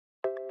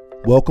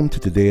Welcome to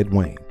Today at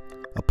Wayne,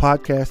 a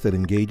podcast that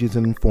engages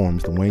and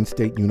informs the Wayne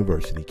State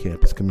University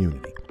campus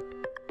community.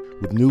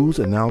 With news,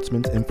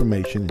 announcements,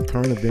 information, and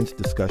current events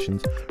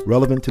discussions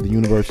relevant to the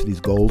university's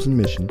goals and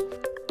mission,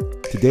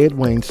 Today at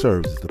Wayne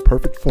serves as the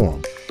perfect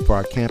forum for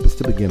our campus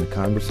to begin a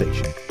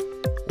conversation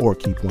or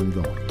keep one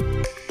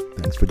going.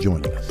 Thanks for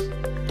joining us.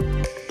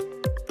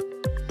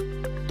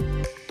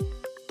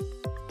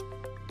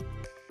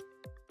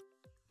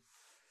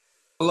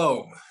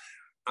 Hello,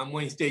 I'm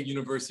Wayne State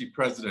University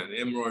President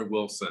Roy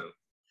Wilson.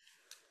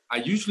 I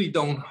usually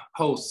don't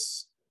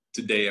host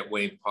Today at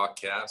Wayne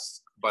podcast,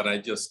 but I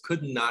just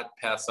could not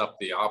pass up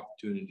the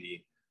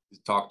opportunity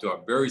to talk to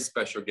a very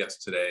special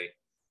guest today.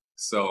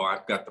 So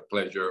I've got the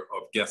pleasure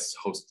of guest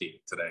hosting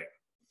today.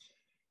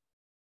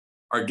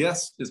 Our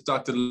guest is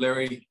Dr.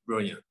 Larry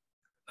Brilliant,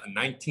 a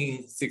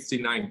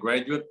 1969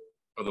 graduate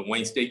of the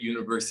Wayne State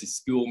University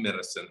School of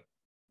Medicine,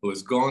 who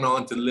has gone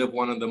on to live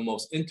one of the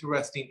most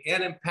interesting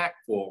and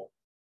impactful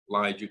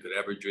lives you could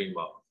ever dream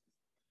of.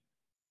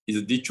 He's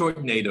a Detroit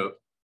native,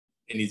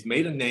 and he's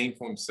made a name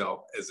for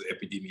himself as an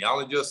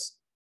epidemiologist,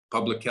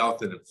 public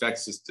health and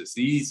infectious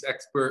disease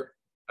expert,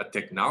 a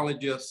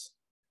technologist,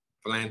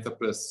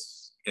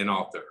 philanthropist, and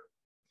author.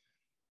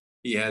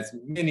 He has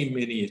many,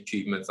 many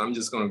achievements. I'm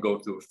just going to go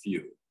through a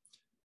few.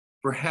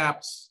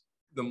 Perhaps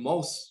the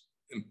most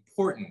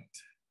important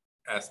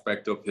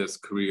aspect of his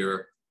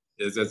career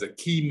is as a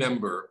key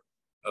member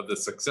of the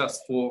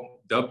successful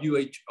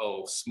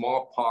WHO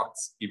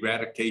smallpox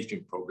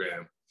eradication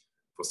program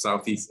for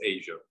Southeast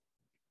Asia,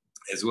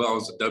 as well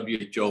as the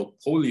WHO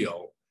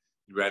polio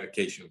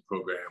eradication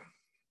program.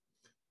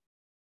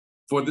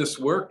 For this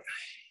work,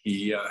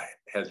 he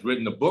has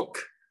written a book,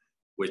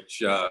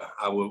 which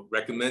I will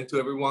recommend to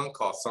everyone,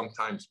 called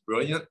Sometimes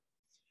Brilliant.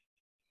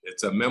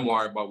 It's a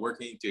memoir about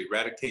working to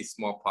eradicate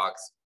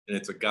smallpox, and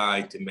it's a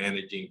guide to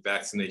managing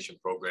vaccination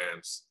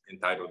programs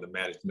entitled The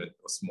Management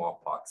of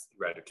Smallpox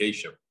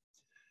Eradication.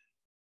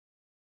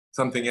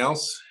 Something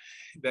else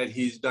that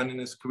he's done in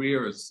his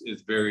career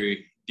is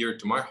very dear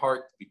to my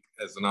heart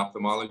as an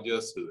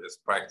ophthalmologist who has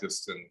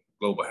practiced in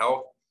global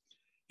health.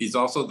 He's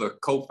also the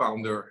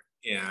co-founder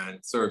and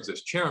serves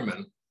as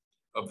chairman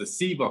of the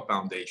SIVA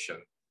Foundation,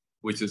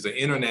 which is an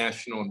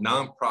international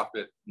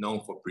nonprofit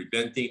known for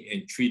preventing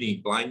and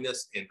treating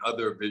blindness and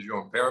other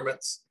visual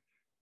impairments.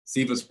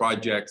 SIVA's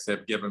projects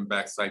have given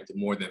back sight to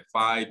more than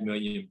 5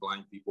 million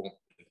blind people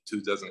in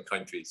 24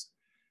 countries.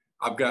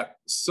 I've got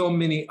so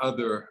many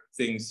other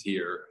things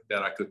here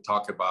that I could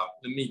talk about.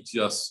 Let me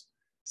just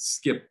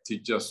skip to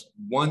just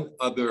one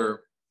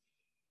other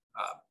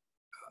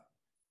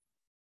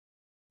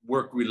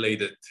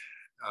work-related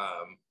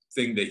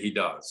thing that he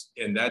does,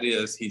 and that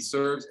is he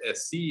serves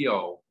as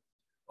CEO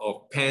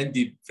of Pan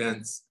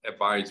Defense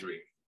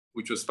Advisory,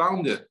 which was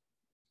founded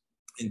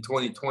in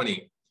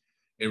 2020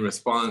 in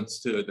response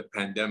to the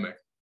pandemic.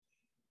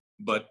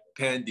 But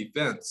Pan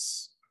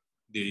Defense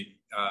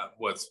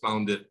was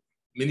founded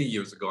many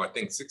years ago, I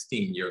think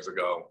 16 years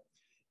ago,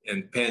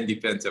 and Pan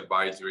Defense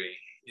Advisory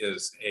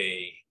is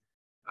a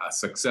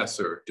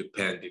successor to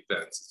Pan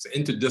Defense. It's an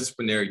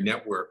interdisciplinary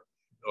network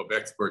of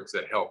experts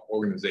that help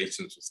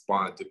organizations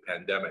respond to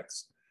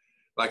pandemics.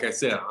 Like I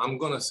said, I'm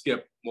going to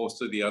skip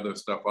most of the other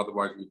stuff,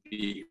 otherwise we'd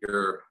be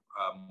here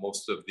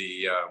most of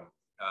the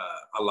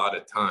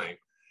allotted time.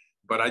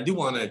 But I do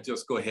want to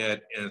just go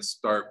ahead and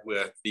start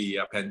with the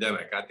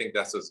pandemic. I think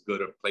that's as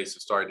good a place to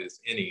start as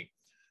any.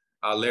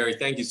 Larry,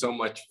 thank you so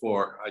much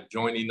for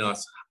joining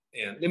us.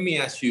 And let me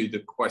ask you the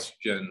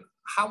question,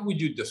 how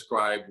would you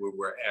describe where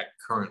we're at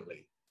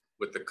currently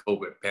with the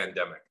COVID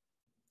pandemic?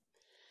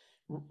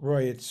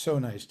 Roy, it's so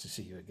nice to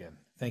see you again.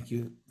 Thank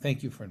you.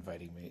 Thank you for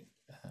inviting me.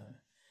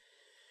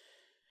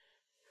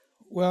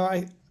 Well,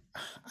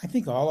 I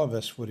think all of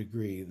us would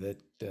agree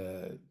that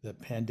the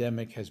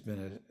pandemic has been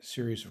a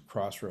series of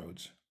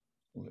crossroads.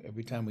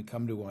 Every time we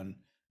come to one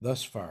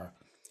thus far,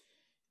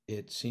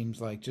 it seems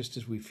like just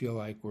as we feel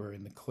like we're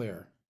in the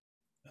clear,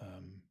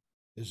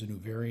 there's a new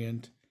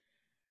variant,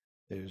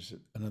 there's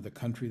another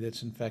country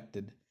that's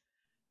infected,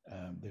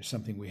 there's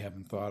something we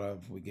haven't thought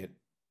of. We get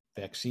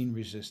vaccine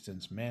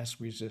resistance, mask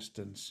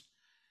resistance,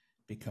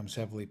 becomes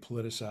heavily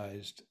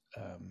politicized.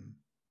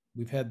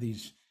 We've had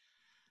these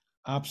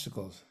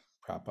obstacles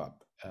crop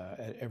up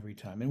at every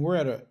time. And we're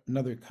at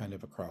another kind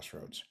of a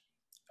crossroads.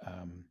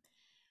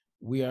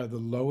 We are the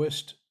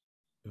lowest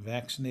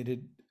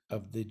vaccinated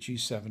of the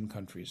G7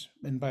 countries,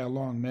 and by a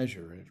long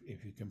measure,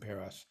 if you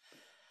compare us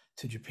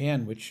to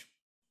Japan, which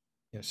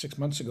 6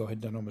 months ago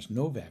had done almost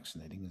no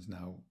vaccinating, is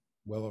now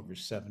well over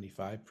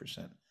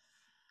 75%,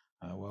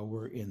 while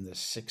we're in the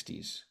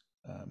 60s.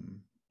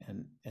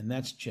 And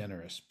that's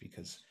generous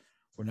because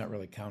we're not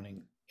really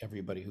counting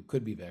everybody who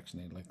could be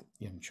vaccinated, like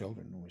young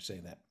children, when we say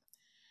that.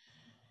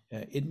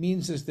 It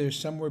means that there's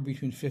somewhere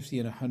between 50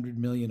 and 100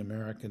 million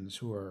Americans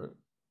who are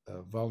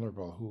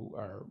vulnerable, who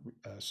are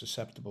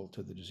susceptible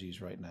to the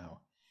disease right now.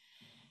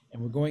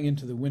 And we're going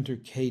into the winter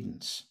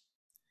cadence.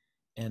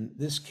 And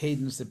this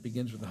cadence that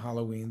begins with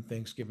Halloween,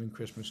 Thanksgiving,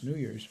 Christmas, New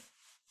Year's,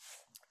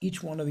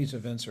 each one of these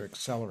events are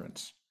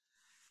accelerants.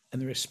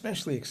 And they're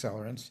especially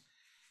accelerants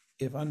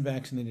if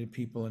unvaccinated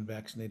people and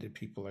vaccinated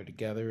people are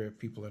together, if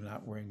people are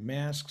not wearing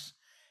masks,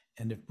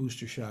 and if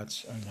booster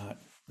shots are not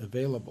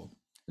available.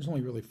 There's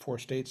only really 4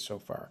 states so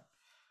far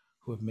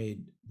who have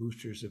made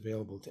boosters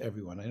available to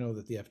everyone. I know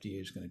that the FDA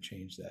is going to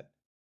change that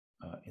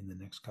in the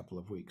next couple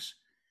of weeks.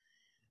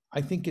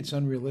 I think it's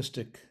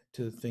unrealistic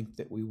to think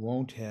that we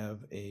won't have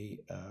a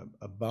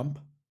bump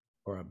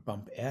or a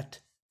bumpette,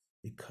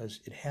 because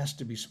it has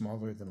to be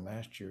smaller than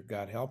last year,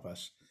 God help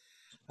us.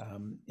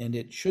 And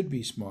it should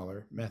be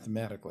smaller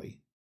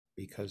mathematically,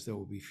 because there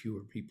will be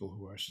fewer people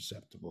who are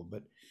susceptible.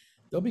 But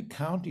there'll be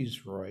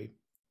counties, Roy,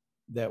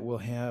 that will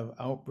have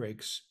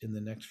outbreaks in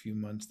the next few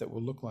months that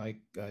will look like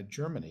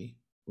Germany,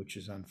 which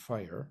is on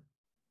fire.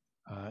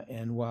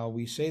 And while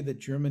we say that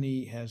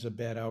Germany has a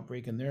bad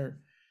outbreak, and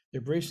they're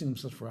bracing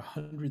themselves for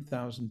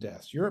 100,000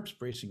 deaths, Europe's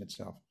bracing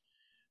itself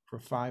for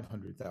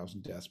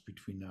 500,000 deaths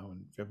between now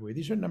and February.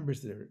 These are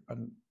numbers that are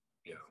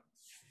yeah.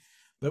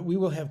 But we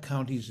will have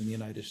counties in the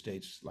United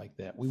States like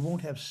that. We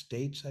won't have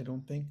states, I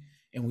don't think,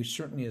 and we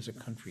certainly, as a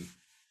country,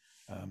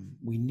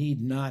 we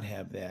need not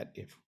have that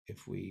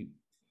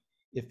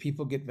if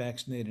people get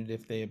vaccinated,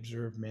 if they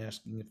observe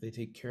masking, if they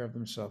take care of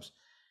themselves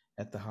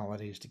at the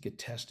holidays to get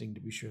testing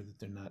to be sure that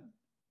they're not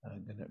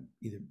going to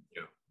either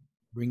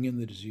bring in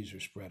the disease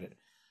or spread it.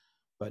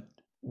 But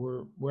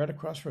we're at a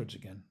crossroads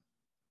again.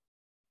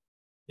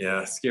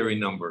 Yeah, scary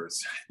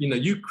numbers.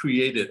 You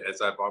created,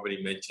 as I've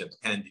already mentioned,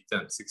 Pan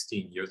Defense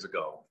 16 years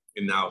ago,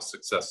 and now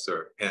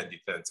successor Pan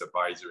Defense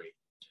Advisory.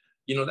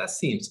 That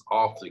seems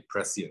awfully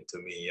prescient to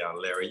me,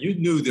 Larry. You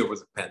knew there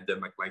was a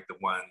pandemic like the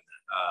one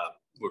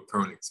we're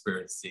currently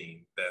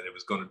experiencing, that it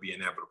was going to be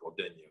inevitable,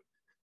 didn't you?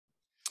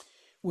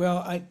 Well,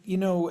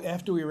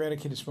 after we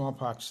eradicated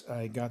smallpox,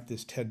 I got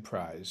this TED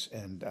Prize,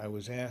 and I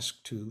was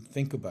asked to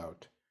think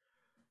about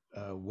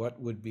what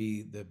would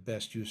be the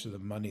best use of the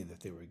money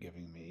that they were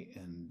giving me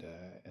and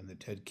the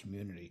TED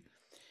community.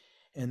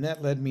 And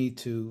that led me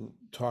to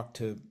talk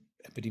to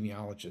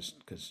epidemiologists,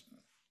 because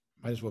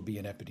might as well be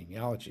in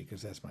epidemiology,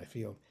 because that's my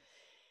field.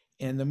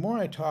 And the more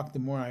I talked, the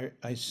more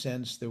I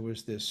sensed there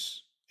was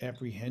this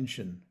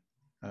apprehension.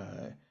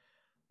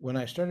 When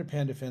I started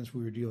Pan Defense,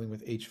 we were dealing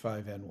with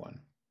H5N1.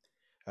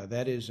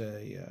 That is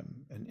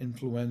an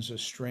influenza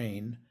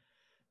strain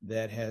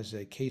that has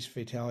a case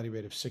fatality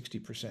rate of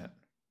 60%.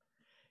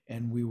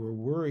 And we were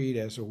worried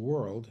as a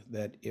world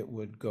that it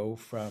would go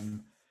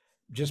from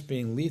just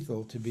being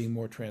lethal to being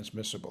more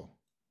transmissible,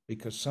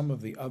 because some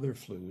of the other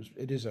flus,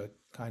 it is a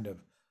kind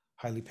of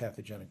highly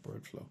pathogenic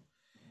bird flu.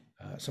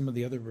 Some of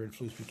the other bird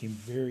flus became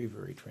very,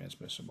 very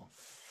transmissible.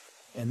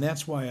 And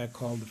that's why I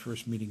called the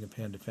first meeting of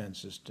Pan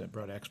Defense, is to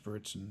brought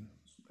experts and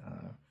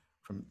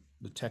from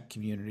the tech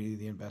community,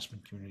 the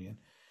investment community,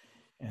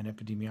 and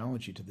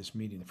epidemiology to this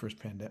meeting, the first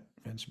Pan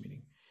Defense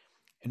meeting.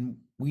 And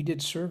we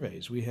did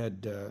surveys. We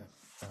had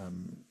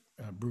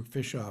Brooke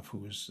Fischoff, who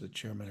was the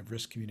chairman of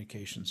risk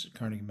communications at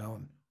Carnegie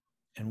Mellon.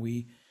 And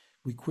we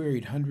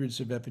queried hundreds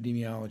of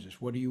epidemiologists.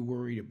 What are you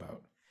worried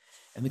about?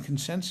 And the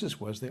consensus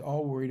was they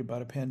all worried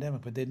about a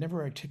pandemic, but they'd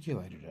never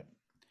articulated it.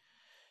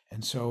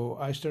 And so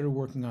I started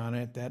working on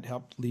it. That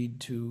helped lead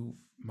to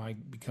my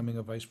becoming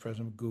a vice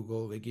president of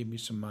Google. They gave me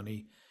some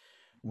money.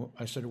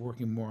 I started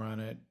working more on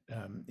it.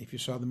 If you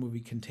saw the movie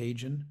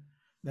Contagion,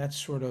 that's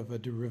sort of a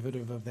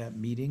derivative of that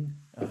meeting.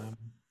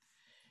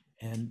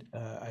 And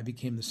I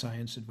became the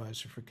science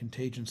advisor for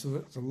Contagion. So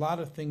there's a lot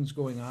of things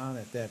going on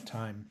at that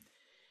time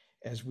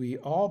as we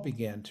all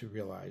began to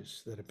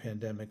realize that a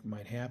pandemic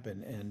might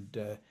happen.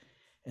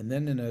 And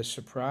then in a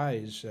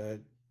surprise,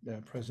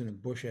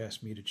 President Bush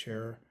asked me to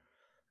chair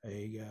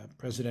a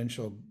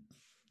presidential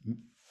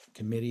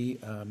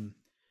committee on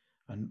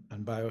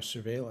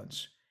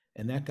biosurveillance.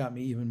 And that got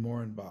me even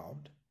more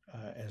involved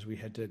as we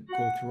had to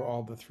go through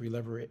all the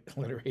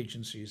 3-letter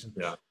agencies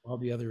and all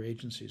the other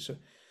agencies.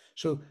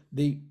 So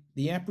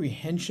the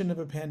apprehension of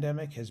a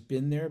pandemic has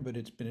been there, but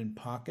it's been in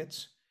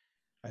pockets.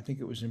 I think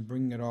it was in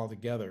bringing it all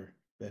together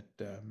that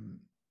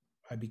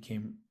I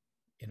became,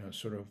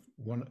 sort of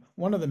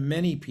one of the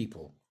many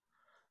people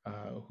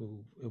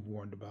who have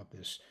warned about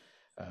this.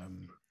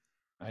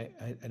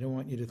 I don't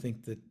want you to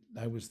think that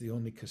I was the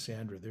only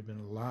Cassandra. There have been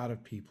a lot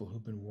of people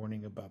who've been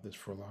warning about this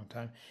for a long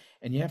time.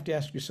 And you have to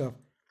ask yourself,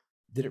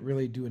 did it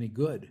really do any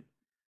good?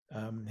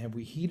 Have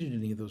we heeded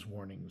any of those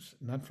warnings?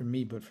 Not from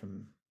me, but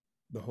from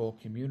the whole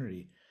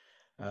community.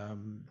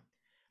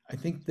 I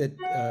think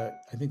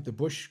the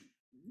Bush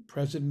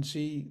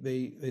presidency,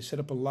 they set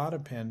up a lot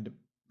of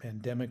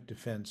pandemic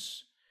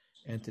defense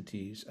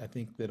entities. I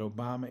think that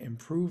Obama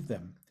improved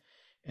them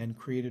and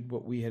created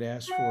what we had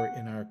asked for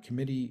in our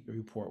committee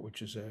report,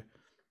 which is a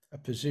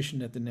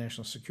position at the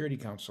National Security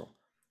Council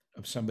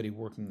of somebody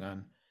working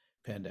on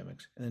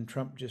pandemics. And then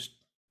Trump just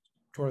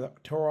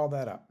tore all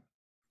that up,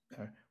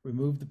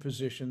 removed the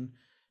position,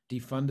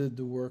 defunded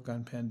the work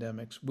on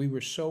pandemics. We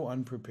were so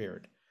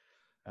unprepared.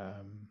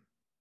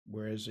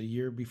 Whereas a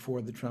year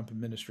before the Trump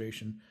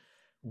administration,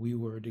 we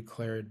were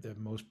declared the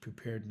most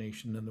prepared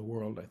nation in the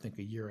world. I think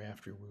a year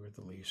after, we were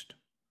the least.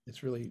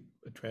 It's really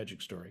a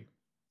tragic story.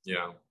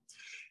 Yeah.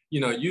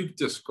 You've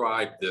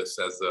described this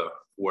as a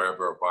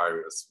forever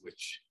virus,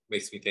 which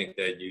makes me think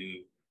that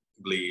you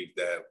believe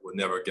that we'll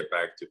never get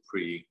back to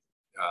pre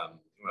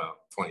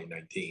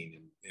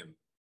 2019 and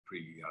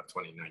pre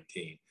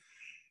 2019.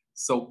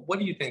 So what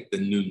do you think the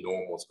new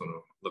normal is going to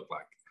look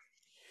like?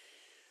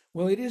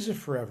 Well, it is a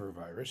forever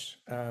virus.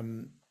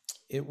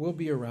 It will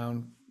be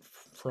around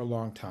for a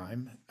long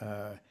time.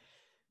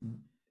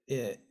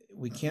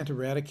 We can't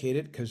eradicate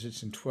it because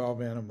it's in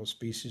 12 animal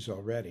species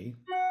already.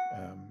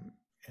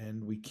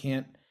 And we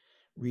can't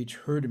reach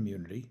herd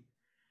immunity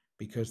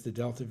because the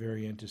Delta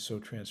variant is so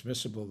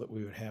transmissible that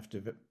we would have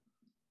to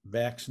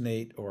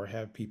vaccinate or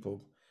have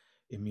people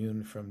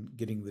immune from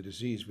getting the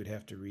disease. We'd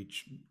have to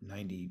reach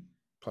 90+%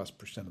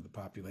 of the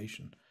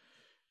population.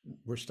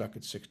 We're stuck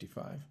at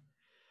 65.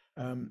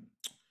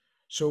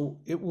 So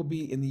it will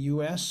be in the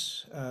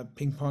US,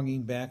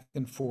 ping-ponging back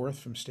and forth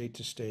from state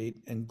to state.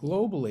 And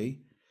globally,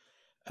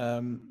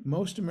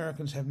 most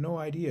Americans have no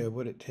idea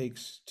what it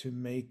takes to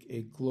make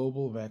a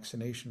global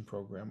vaccination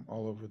program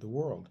all over the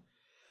world.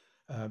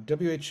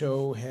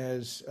 WHO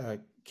has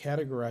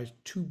categorized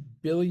 2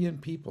 billion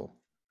people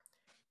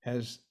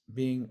as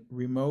being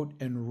remote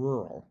and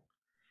rural.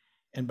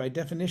 And by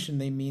definition,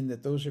 they mean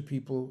that those are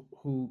people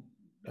who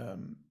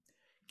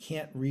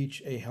can't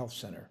reach a health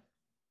center.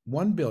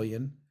 1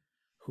 billion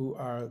who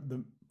are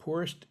the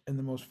poorest and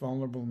the most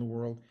vulnerable in the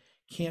world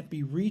can't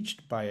be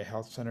reached by a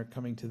health center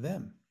coming to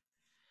them.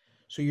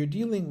 So you're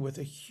dealing with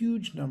a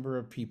huge number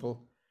of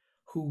people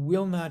who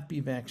will not be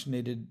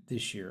vaccinated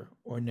this year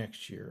or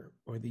next year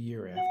or the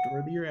year after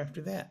or the year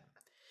after that.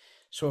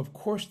 So of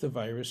course the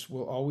virus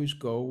will always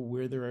go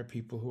where there are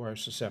people who are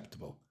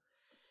susceptible.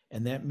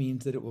 And that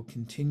means that it will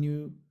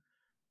continue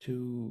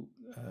to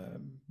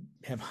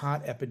have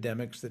hot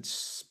epidemics that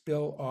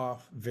spill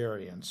off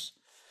variants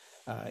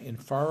in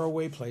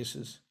faraway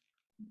places,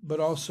 but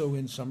also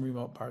in some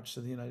remote parts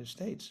of the United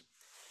States.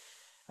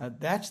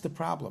 That's the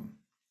problem.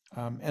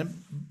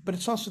 But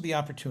it's also the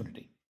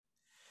opportunity.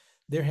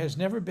 There has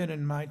never been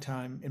in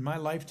my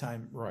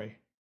lifetime, Roy,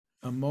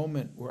 a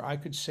moment where I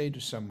could say to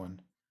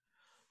someone,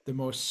 the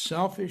most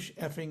selfish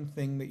effing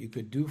thing that you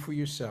could do for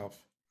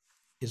yourself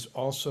is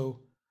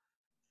also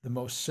the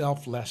most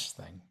selfless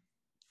thing.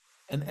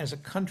 And as a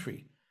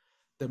country,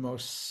 the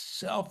most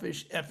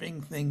selfish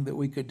effing thing that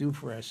we could do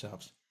for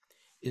ourselves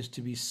is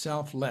to be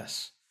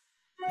selfless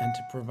and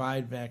to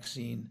provide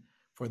vaccine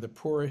for the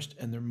poorest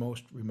and the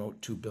most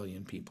remote 2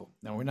 billion people.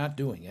 Now, we're not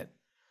doing it.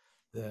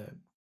 The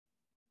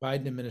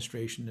Biden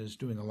administration is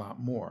doing a lot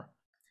more.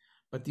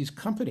 But these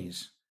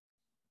companies,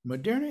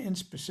 Moderna in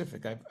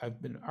specific,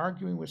 I've been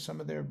arguing with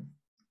some of their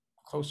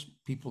close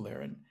people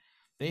there, and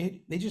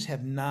they just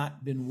have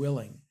not been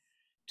willing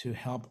to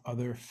help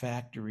other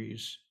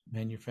factories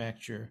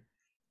manufacture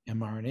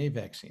mRNA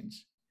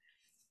vaccines.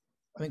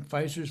 I think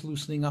Pfizer's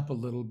loosening up a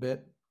little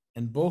bit,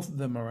 and both of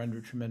them are under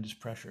tremendous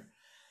pressure.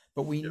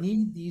 But we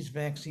need these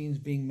vaccines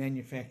being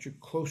manufactured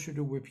closer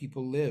to where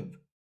people live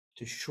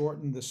to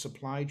shorten the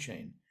supply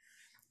chain.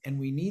 And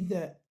we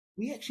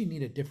actually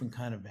need a different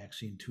kind of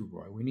vaccine too,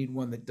 Roy. We need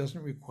one that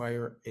doesn't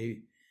require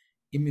a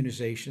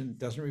immunization,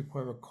 doesn't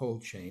require a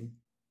cold chain.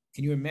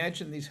 Can you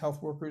imagine these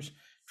health workers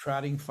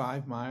trotting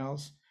 5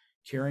 miles,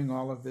 carrying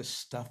all of this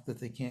stuff that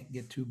they can't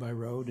get to by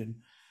road, and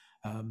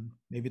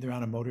maybe they're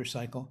on a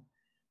motorcycle?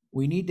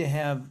 We need to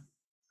have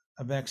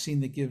a vaccine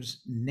that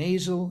gives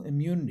nasal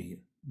immunity,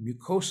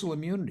 mucosal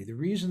immunity. The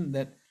reason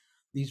that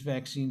these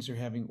vaccines are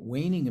having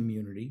waning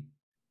immunity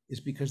is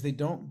because they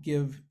don't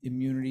give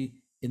immunity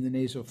in the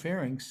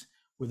nasopharynx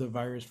where the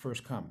virus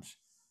first comes.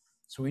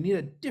 So we need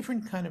a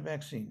different kind of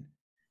vaccine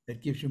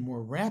that gives you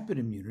more rapid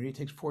immunity. It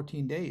takes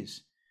 14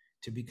 days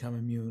to become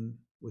immune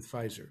with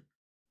Pfizer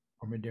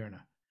or Moderna.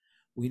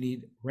 We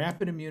need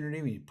rapid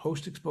immunity. We need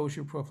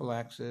post-exposure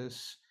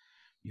prophylaxis,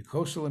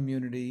 mucosal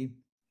immunity.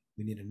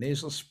 We need a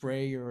nasal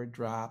spray or a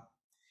drop,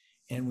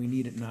 and we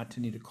need it not to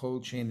need a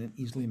cold chain and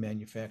easily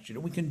manufactured.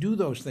 And we can do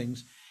those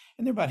things,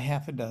 and there are about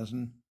half a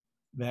dozen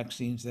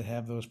vaccines that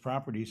have those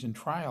properties in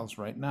trials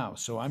right now.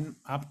 So I'm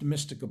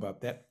optimistic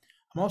about that.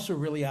 I'm also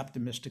really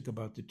optimistic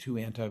about the 2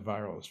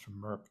 antivirals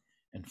from Merck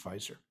and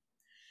Pfizer.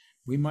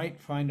 We might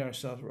find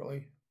ourselves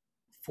really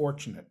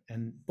fortunate,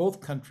 and both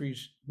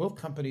companies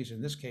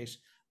in this case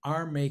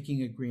are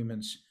making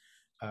agreements.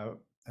 I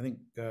think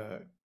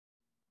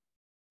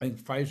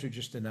Pfizer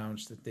just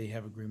announced that they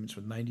have agreements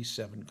with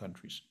 97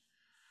 countries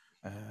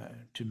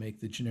to make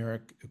the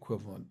generic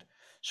equivalent.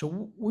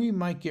 So we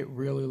might get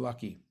really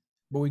lucky,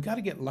 but we got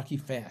to get lucky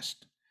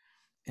fast.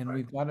 And Right.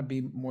 We've got to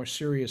be more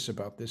serious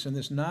about this. And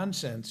this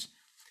nonsense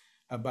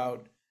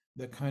about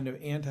the kind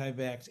of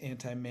anti-vax,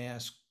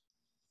 anti-mask,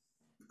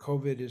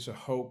 COVID is a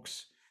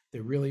hoax.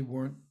 There really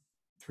weren't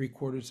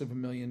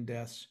 750,000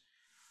 deaths.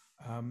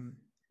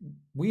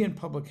 We in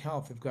public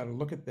health have got to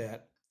look at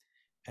that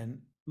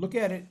and look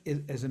at it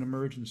as an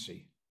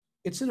emergency.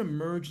 It's an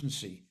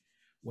emergency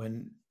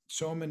when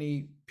so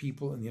many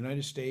people in the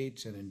United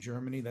States and in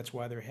Germany, that's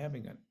why they're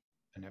having an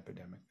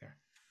epidemic there,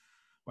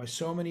 why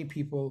so many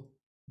people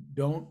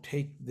don't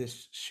take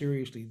this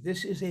seriously.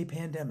 This is a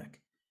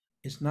pandemic.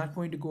 It's not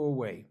going to go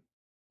away.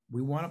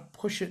 We want to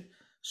push it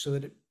so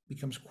that it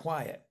becomes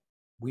quiet.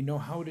 We know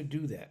how to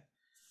do that,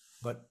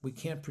 but we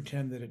can't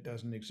pretend that it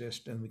doesn't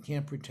exist, and we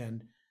can't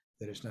pretend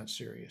that it's not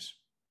serious.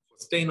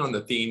 Staying on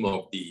the theme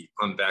of the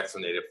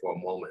unvaccinated for a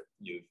moment,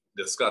 you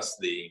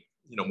discussed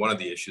one of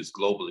the issues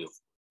globally.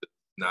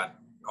 Not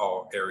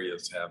all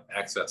areas have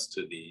access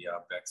to the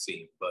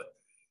vaccine, but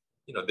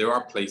there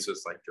are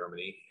places like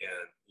Germany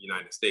and the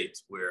United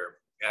States where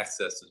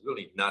access is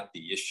really not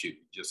the issue.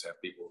 You just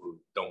have people who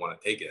don't want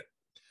to take it.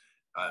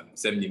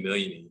 70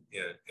 million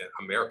in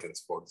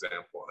Americans, for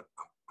example,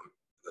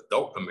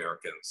 adult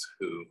Americans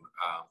who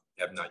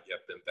have not yet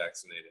been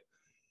vaccinated.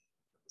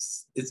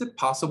 Is it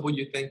possible,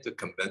 you think, to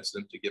convince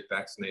them to get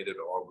vaccinated,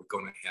 or are we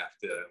going to have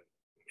to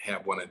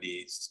have one of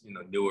these,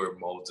 newer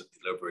modes of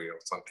delivery or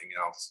something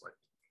else like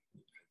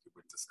you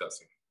were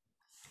discussing?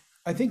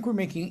 I think we're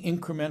making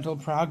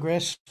incremental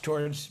progress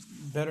towards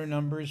better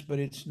numbers, but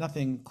it's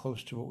nothing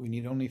close to what we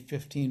need. Only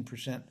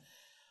 15%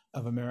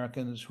 of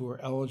Americans who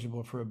are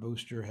eligible for a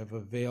booster have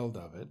availed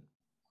of it.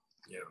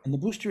 Yeah. And the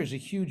booster is a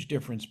huge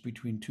difference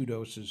between 2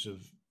 doses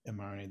of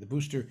mRNA. The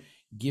booster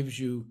gives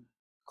you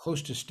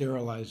close to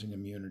sterilizing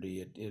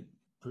immunity. It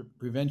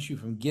prevents you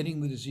from getting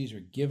the disease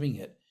or giving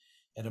it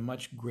at a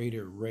much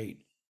greater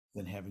rate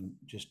than having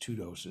just 2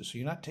 doses. So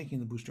you're not taking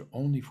the booster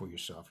only for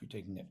yourself, you're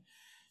taking it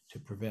to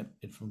prevent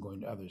it from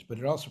going to others, but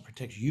it also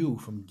protects you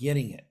from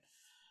getting it.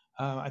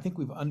 I think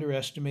we've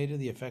underestimated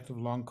the effect of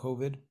long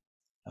COVID.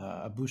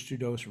 A booster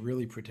dose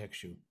really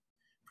protects you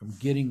from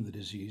getting the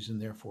disease,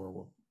 and therefore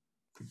will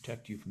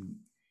protect you from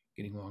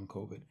getting long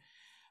COVID.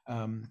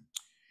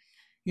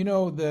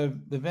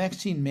 The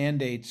vaccine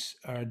mandates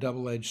are a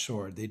double-edged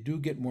sword. They do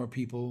get more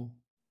people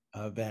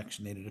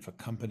vaccinated if a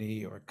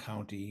company or a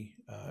county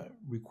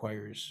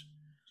requires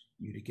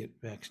you to get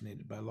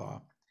vaccinated by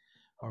law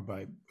or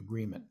by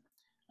agreement.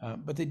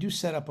 But they do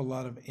set up a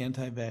lot of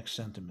anti-vax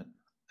sentiment.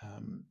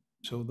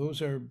 So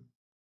those are,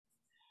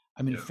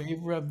 I'm in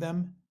favor of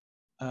them.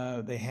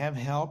 They have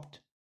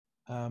helped.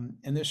 And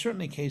there's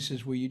certainly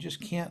cases where you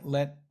just can't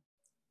let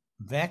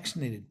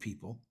vaccinated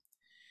people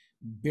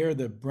bear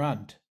the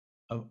brunt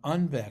of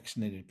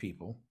unvaccinated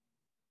people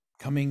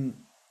coming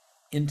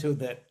into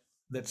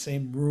that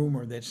same room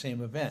or that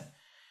same event.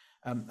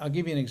 I'll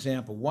give you an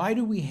example. Why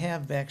do we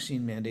have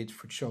vaccine mandates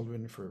for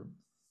children for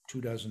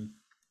 24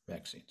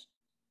 vaccines?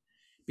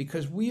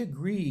 Because we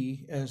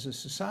agree as a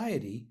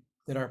society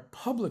that our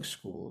public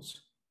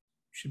schools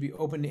should be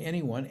open to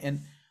anyone.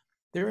 And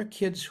there are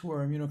kids who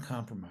are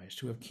immunocompromised,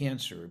 who have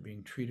cancer,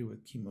 being treated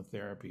with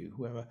chemotherapy,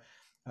 who have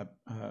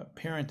a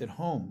parent at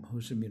home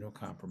who's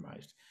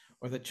immunocompromised,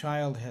 or the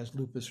child has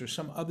lupus or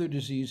some other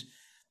disease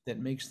that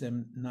makes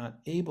them not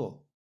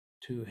able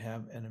to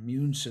have an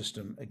immune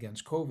system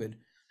against COVID,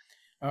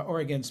 or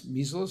against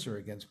measles, or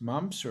against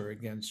mumps, or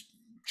against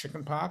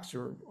chickenpox,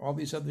 or all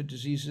these other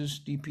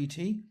diseases,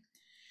 DPT.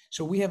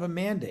 So we have a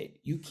mandate.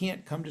 You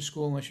can't come to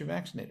school unless you're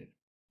vaccinated.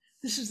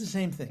 This is the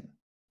same thing.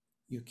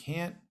 You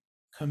can't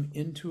come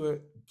into a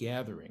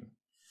gathering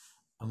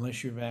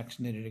unless you're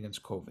vaccinated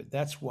against COVID.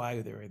 That's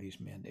why there are these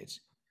mandates.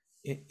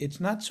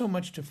 It's not so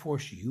much to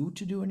force you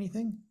to do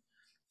anything.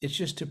 It's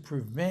just to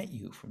prevent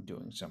you from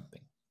doing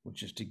something,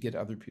 which is to get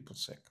other people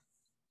sick.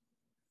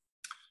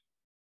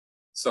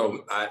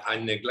 So I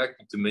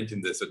neglected to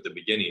mention this at the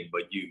beginning,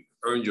 but you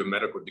earned your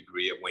medical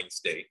degree at Wayne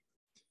State.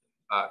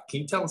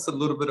 Can you tell us a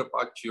little bit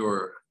about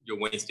your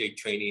Wayne State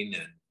training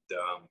and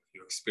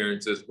your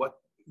experiences? What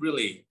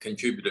really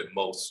contributed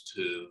most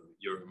to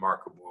your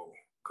remarkable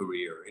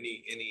career?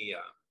 Any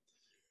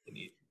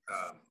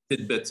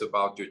tidbits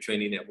about your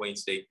training at Wayne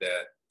State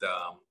that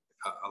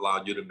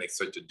allowed you to make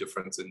such a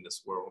difference in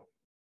this world?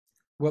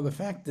 Well, the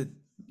fact that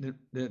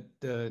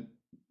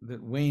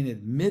Wayne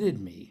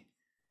admitted me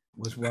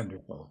was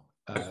wonderful.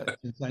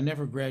 Since I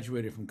never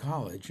graduated from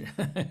college,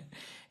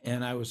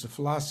 and I was a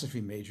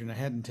philosophy major, and I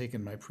hadn't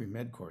taken my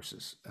pre-med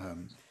courses,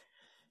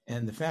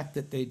 and the fact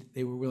that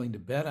they were willing to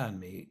bet on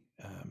me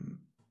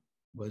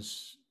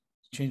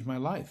changed my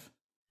life.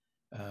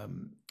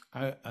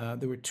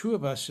 There were 2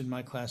 of us in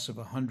my class of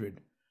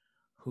 100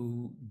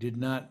 who had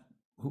not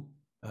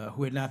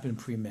been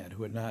pre-med,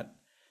 who had not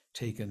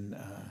taken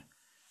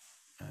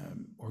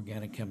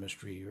organic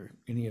chemistry or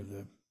any of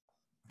the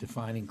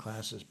defining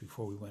classes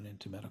before we went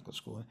into medical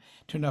school. It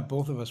turned out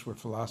both of us were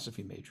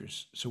philosophy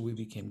majors, so we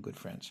became good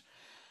friends.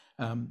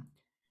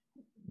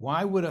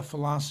 Why would a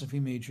philosophy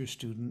major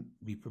student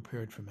be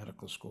prepared for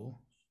medical school?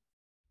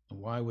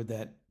 And why would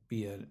that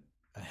be a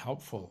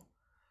helpful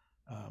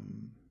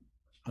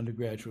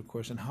undergraduate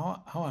course? And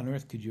how on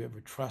earth could you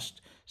ever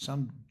trust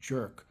some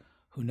jerk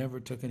who never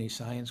took any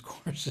science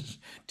courses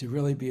to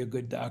really be a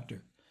good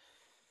doctor?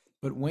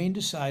 But Wayne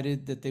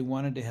decided that they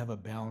wanted to have a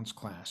balanced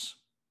class.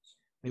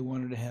 They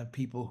wanted to have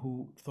people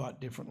who thought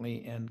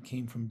differently and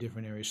came from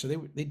different areas. So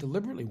they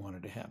deliberately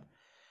wanted to have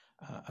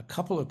a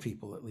couple of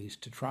people at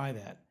least to try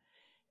that.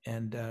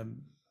 And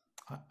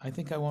I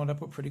think I wound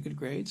up with pretty good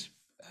grades.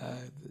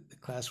 The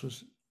class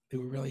they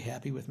were really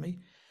happy with me.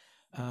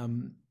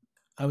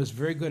 I was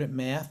very good at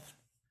math,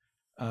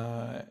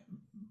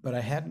 but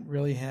I hadn't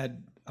really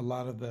had a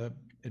lot of the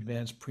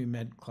advanced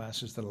pre-med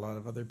classes that a lot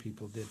of other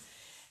people did.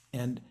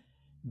 And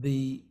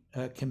the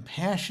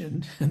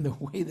compassion and the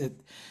way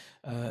that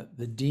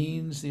the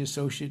deans, the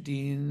associate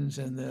deans,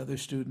 and the other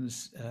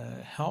students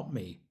helped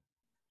me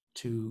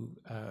to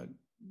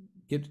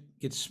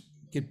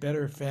get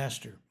better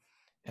faster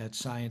at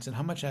science, and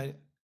how much it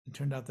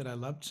turned out that I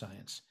loved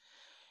science.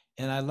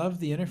 And I love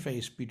the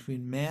interface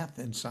between math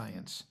and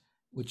science,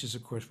 which is,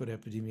 of course, what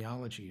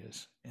epidemiology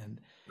is. And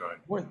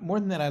Right. more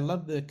than that, I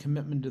love the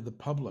commitment to the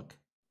public,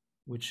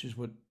 which is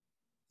what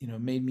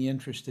made me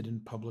interested in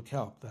public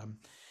health.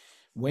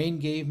 Wayne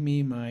gave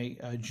me my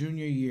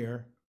junior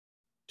year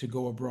to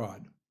go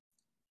abroad.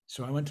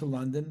 So I went to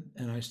London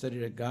and I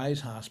studied at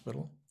Guy's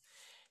Hospital.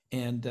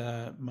 And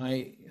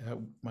my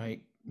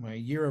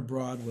year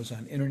abroad was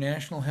on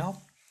international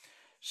health.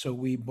 So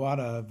we bought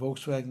a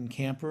Volkswagen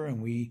camper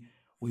and we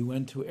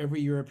went to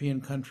every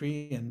European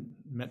country and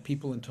met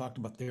people and talked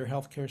about their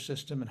healthcare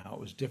system and how it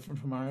was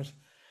different from ours.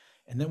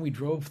 And then we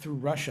drove through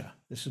Russia.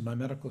 This is my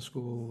medical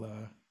school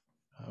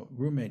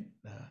roommate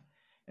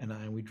and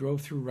I. We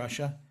drove through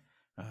Russia,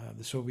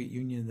 the Soviet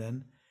Union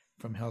then,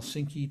 from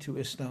Helsinki to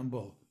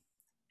Istanbul.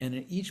 And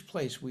in each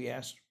place we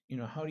asked,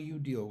 how do you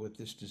deal with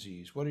this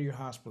disease? What are your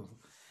hospitals?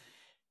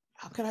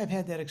 How could I have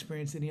had that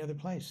experience any other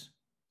place?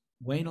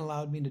 Wayne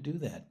allowed me to do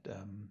that.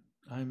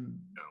 I'm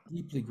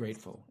deeply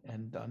grateful,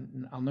 and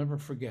I'll never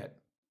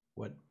forget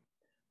what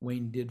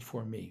Wayne did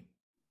for me.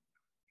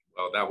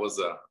 Well, that was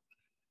a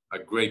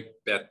great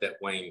bet that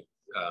Wayne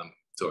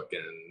took,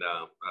 and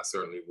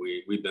certainly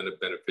we've been a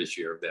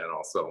beneficiary of that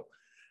also.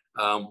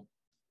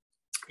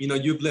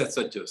 You've led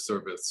such a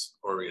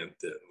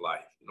service-oriented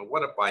life.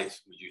 What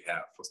advice would you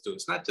have for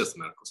students, not just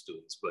medical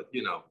students, but,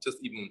 just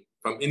even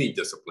from any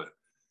discipline,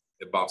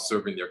 about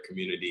serving their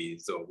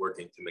communities or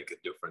working to make a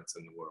difference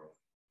in the world?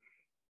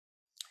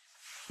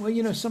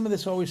 Well, some of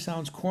this always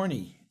sounds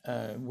corny.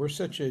 We're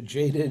such a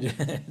jaded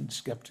and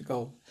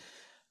skeptical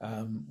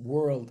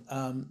world.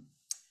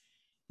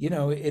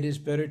 It is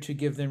better to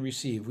give than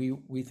receive.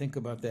 We think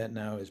about that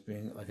now as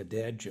being like a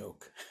dad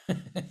joke.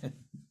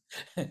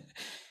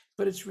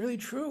 But it's really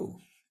true.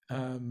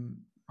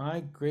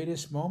 My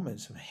greatest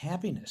moments of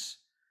happiness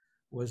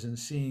was in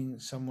seeing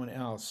someone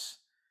else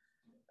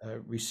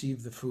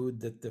receive the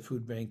food that the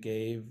food bank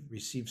gave,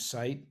 receive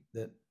sight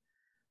that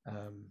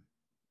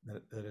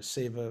a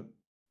SEVA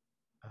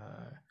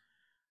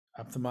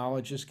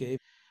ophthalmologist gave.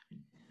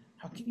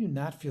 How can you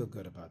not feel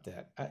good about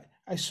that?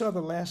 I saw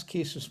the last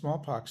case of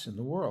smallpox in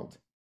the world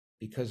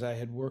because I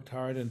had worked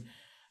hard and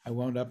I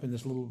wound up in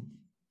this little,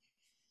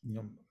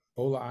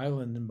 Bola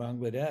Island in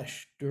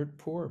Bangladesh, dirt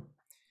poor.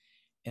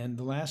 And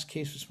the last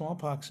case of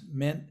smallpox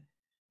meant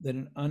that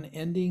an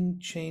unending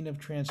chain of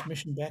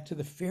transmission back to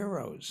the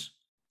Faroes,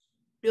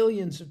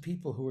 billions of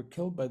people who were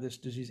killed by this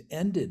disease,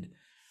 ended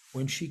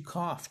when she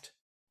coughed,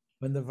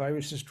 when the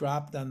viruses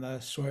dropped on the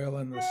soil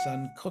and the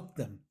sun cooked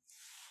them.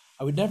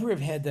 I would never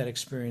have had that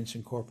experience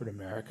in corporate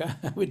America.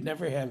 I would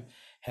never have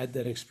had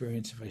that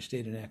experience if I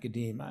stayed in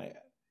academia.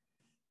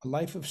 A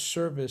life of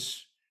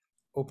service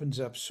opens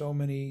up so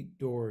many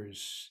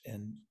doors,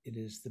 and it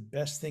is the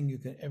best thing you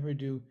can ever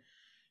do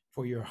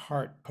for your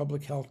heart.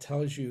 Public health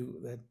tells you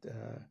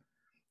that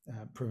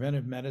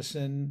preventive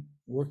medicine,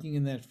 working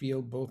in that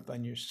field, both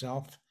on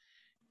yourself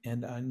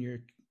and on your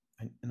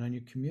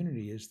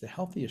community, is the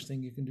healthiest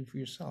thing you can do for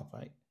yourself.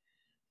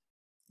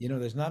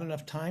 There's not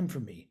enough time for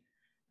me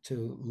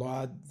to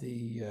laud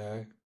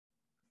the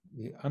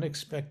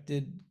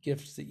unexpected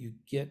gifts that you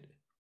get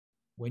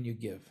when you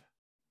give.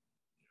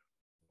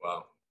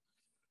 Wow.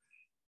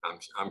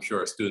 I'm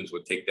sure students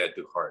would take that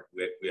to heart.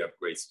 We have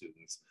great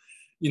students.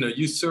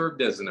 You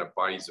served as an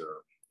advisor,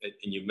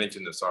 and you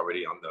mentioned this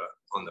already on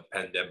the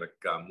pandemic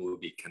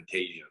movie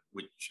Contagion,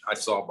 which I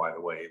saw, by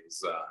the way. It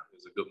was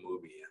a good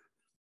movie,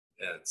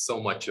 and so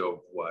much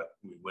of what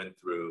we went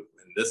through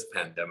in this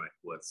pandemic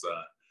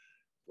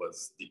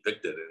was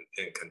depicted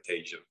in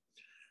Contagion.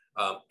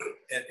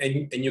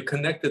 And you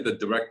connected the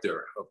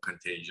director of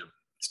Contagion,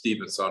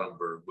 Steven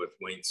Soderbergh, with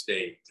Wayne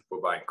State to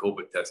provide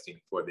COVID testing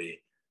for the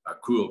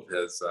crew of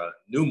his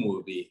new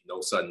movie,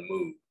 No Sudden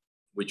Move,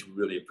 which we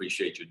really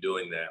appreciate you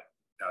doing that.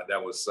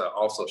 That was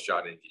also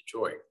shot in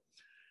Detroit.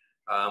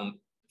 Are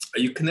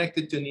you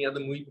connected to any other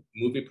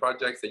movie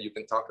projects that you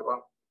can talk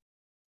about?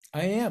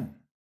 I am.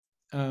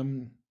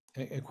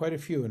 Quite a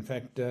few. In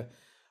fact,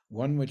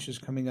 one which is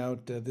coming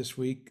out this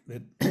week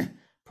that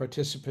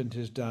Participant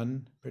has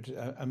done.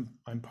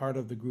 I'm part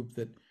of the group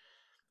that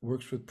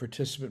works with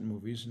Participant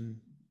movies, and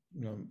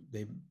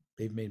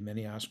they've made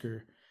many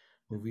Oscar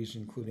movies,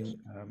 including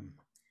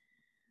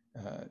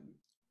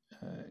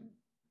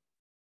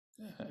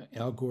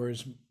Al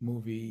Gore's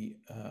movie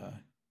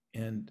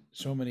and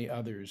so many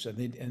others,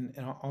 and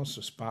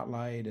also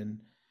Spotlight and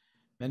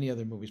many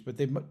other movies. But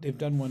they've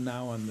done one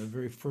now on the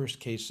very first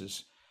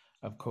cases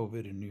of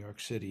COVID in New York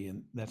City,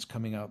 and that's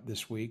coming out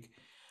this week.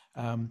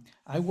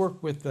 I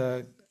work with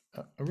a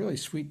really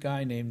sweet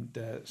guy named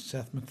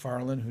Seth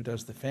MacFarlane, who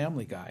does The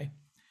Family Guy,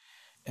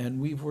 and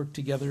we've worked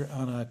together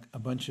on a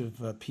bunch of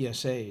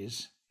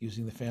PSAs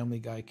using the Family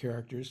Guy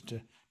characters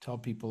to tell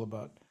people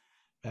about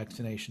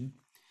vaccination.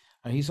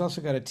 He's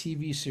also got a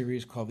TV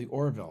series called The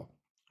Orville,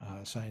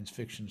 science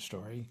fiction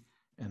story,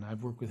 and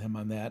I've worked with him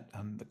on that,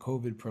 on the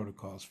COVID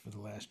protocols for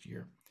the last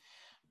year.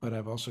 But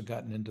I've also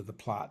gotten into the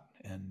plot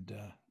and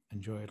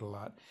enjoy it a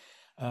lot.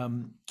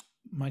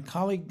 My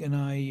colleague and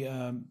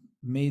I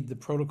made the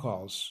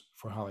protocols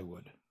for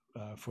Hollywood,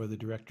 for the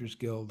Directors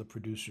Guild, the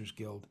Producers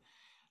Guild,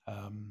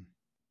 and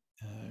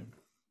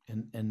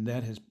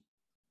that has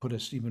put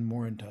us even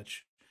more in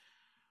touch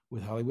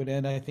with Hollywood.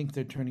 And I think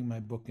they're turning my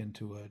book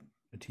into a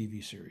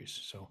TV series.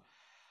 So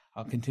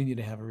I'll continue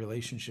to have a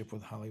relationship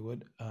with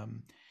Hollywood.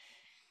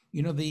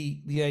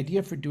 The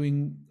idea for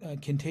doing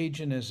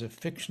Contagion as a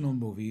fictional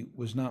movie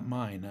was not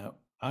mine.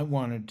 I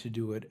wanted to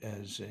do it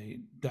as a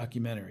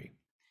documentary.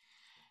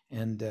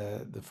 And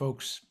the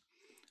folks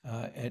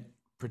at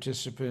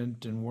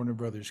Participant and Warner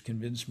Brothers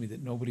convinced me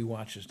that nobody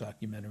watches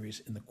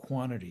documentaries in the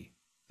quantity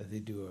that they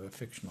do of a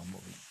fictional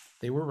movie.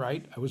 They were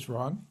right, I was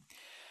wrong.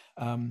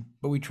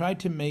 But we tried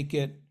to make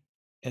it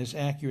as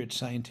accurate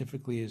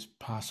scientifically as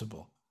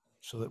possible,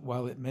 so that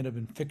while it might have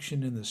been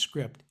fiction in the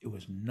script, it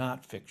was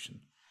not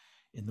fiction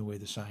in the way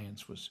the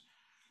science was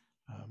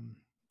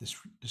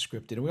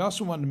descripted. And we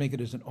also wanted to make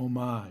it as an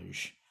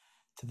homage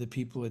to the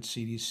people at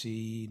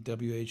CDC,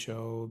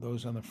 WHO,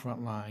 those on the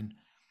front line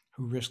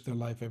who risk their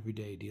life every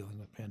day dealing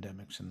with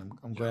pandemics. And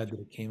I'm glad that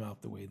it came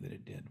out the way that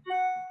it did.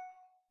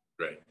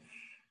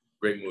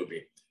 Great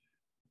movie.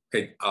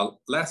 Okay,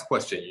 last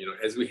question.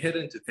 As we head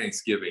into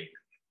Thanksgiving,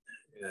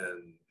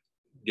 and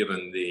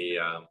given the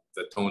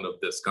tone of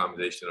this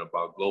conversation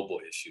about global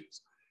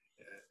issues,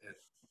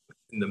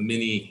 and the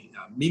many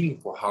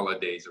meaningful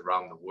holidays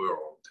around the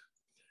world,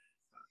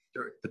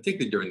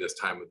 particularly during this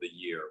time of the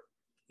year,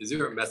 is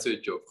there a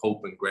message of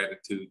hope and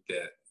gratitude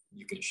that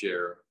you can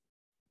share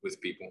with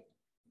people?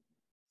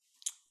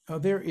 Oh,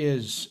 there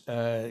is.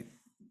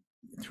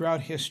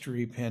 Throughout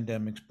history,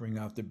 pandemics bring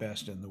out the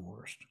best and the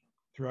worst.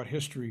 Throughout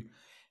history,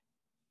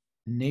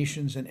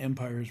 nations and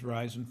empires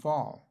rise and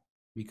fall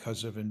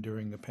because of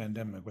enduring a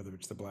pandemic, whether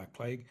it's the Black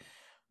Plague,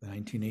 the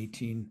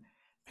 1918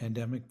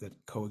 pandemic that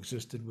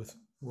coexisted with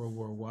World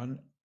War I,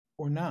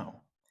 or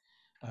now.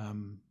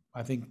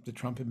 I think the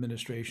Trump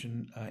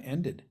administration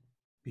ended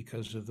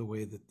because of the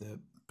way that the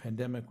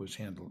pandemic was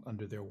handled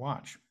under their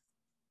watch.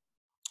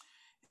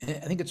 And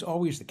I think it's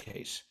always the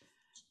case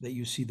that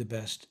you see the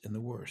best and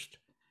the worst.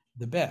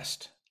 The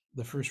best,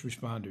 the first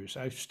responders.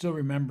 I still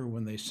remember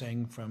when they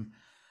sang from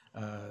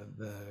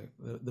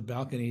the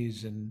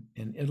balconies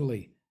in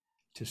Italy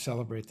to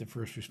celebrate the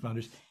first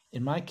responders.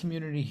 In my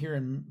community here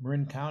in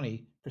Marin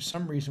County, for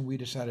some reason, we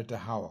decided to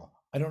howl.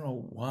 I don't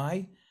know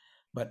why,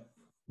 but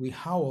we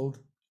howled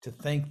to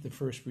thank the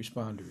first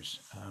responders.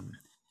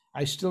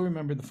 I still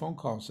remember the phone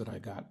calls that I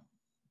got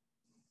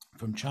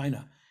from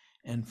China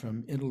and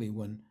from Italy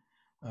when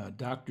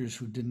doctors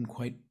who didn't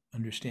quite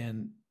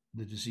understand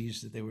the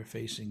disease that they were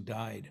facing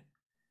died.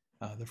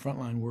 The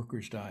frontline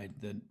workers died,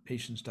 the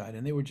patients died,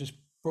 and they were just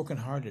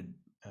brokenhearted.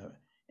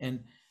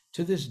 And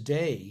to this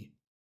day,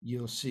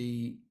 you'll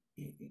see,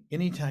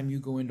 anytime you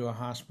go into a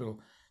hospital,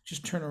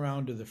 just turn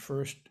around to the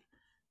first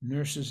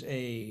nurse's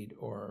aide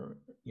or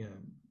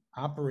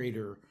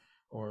operator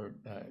or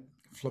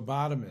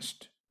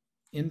phlebotomist,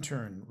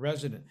 intern,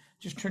 resident,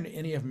 just turn to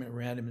any of them at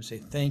random and say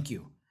thank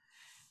you,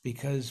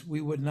 because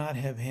we would not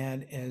have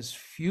had as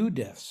few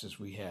deaths as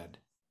we had.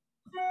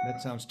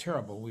 That sounds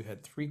terrible. We've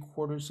had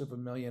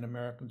 750,000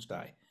 Americans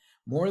die.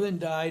 More than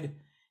died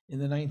in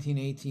the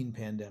 1918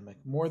 pandemic,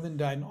 more than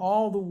died in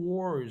all the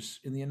wars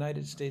in the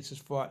United States has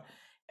fought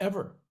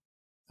ever,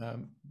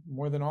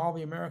 more than all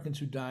the Americans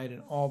who died in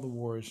all the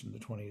wars in the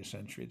 20th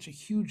century. It's a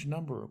huge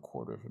number,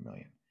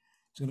 250,000.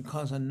 It's going to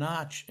cause a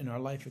notch in our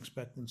life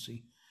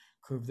expectancy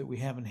curve that we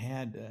haven't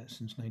had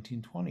since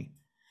 1920.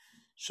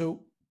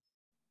 So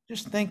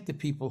just thank the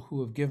people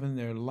who have given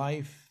their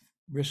life,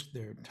 risked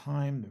their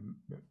time,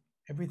 their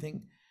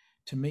everything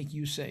to make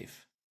you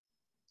safe.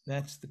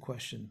 That's the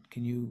question.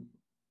 Can you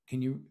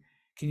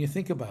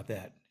think about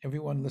that?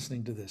 Everyone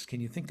listening to this,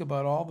 can you think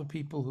about all the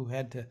people who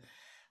had to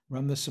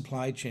run the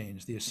supply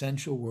chains, the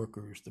essential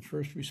workers, the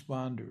first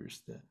responders,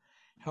 the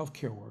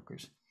healthcare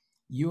workers?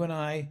 You and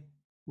I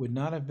would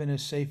not have been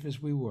as safe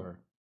as we were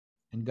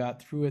and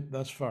got through it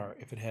thus far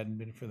if it hadn't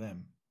been for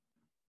them.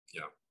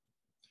 Yeah.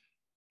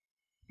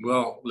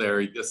 Well,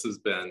 Larry, this has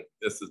been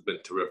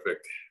terrific.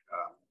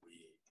 We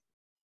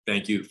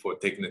thank you for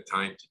taking the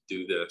time to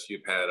do this.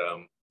 You've had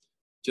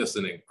just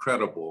an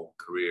incredible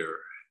career,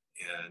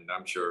 and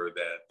I'm sure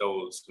that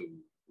those who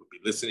will be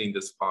listening to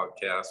this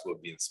podcast will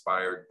be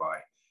inspired by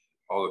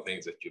all the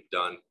things that you've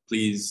done.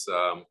 Please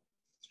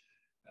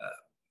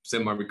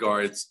send my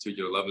regards to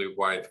your lovely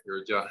wife,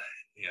 Irja,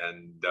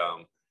 and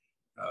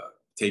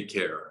take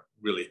care.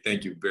 Really,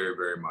 thank you very,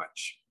 very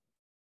much.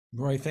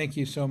 Roy, thank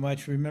you so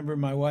much. Remember,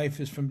 my wife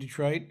is from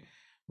Detroit.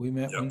 We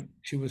met when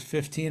she was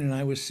 15 and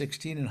I was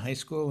 16 in high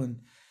school. And,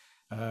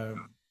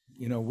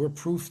 we're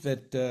proof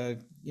that,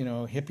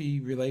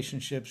 hippie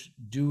relationships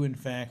do in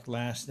fact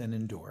last and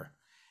endure.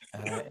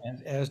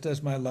 And as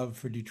does my love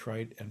for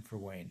Detroit and for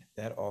Wayne.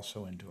 That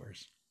also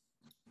endures.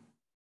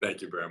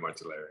 Thank you very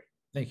much, Larry.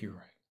 Thank you, Roy.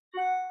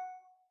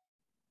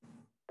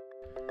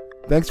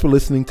 Thanks for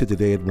listening to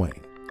Today at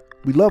Wayne.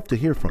 We'd love to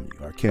hear from you,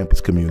 our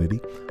campus community,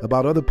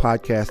 about other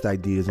podcast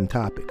ideas and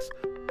topics.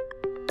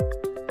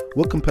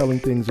 What compelling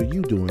things are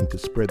you doing to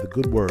spread the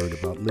good word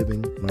about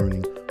living,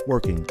 learning,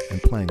 working,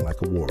 and playing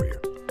like a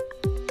warrior?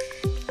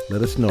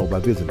 Let us know by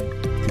visiting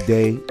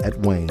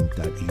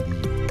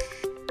todayatwayne.edu.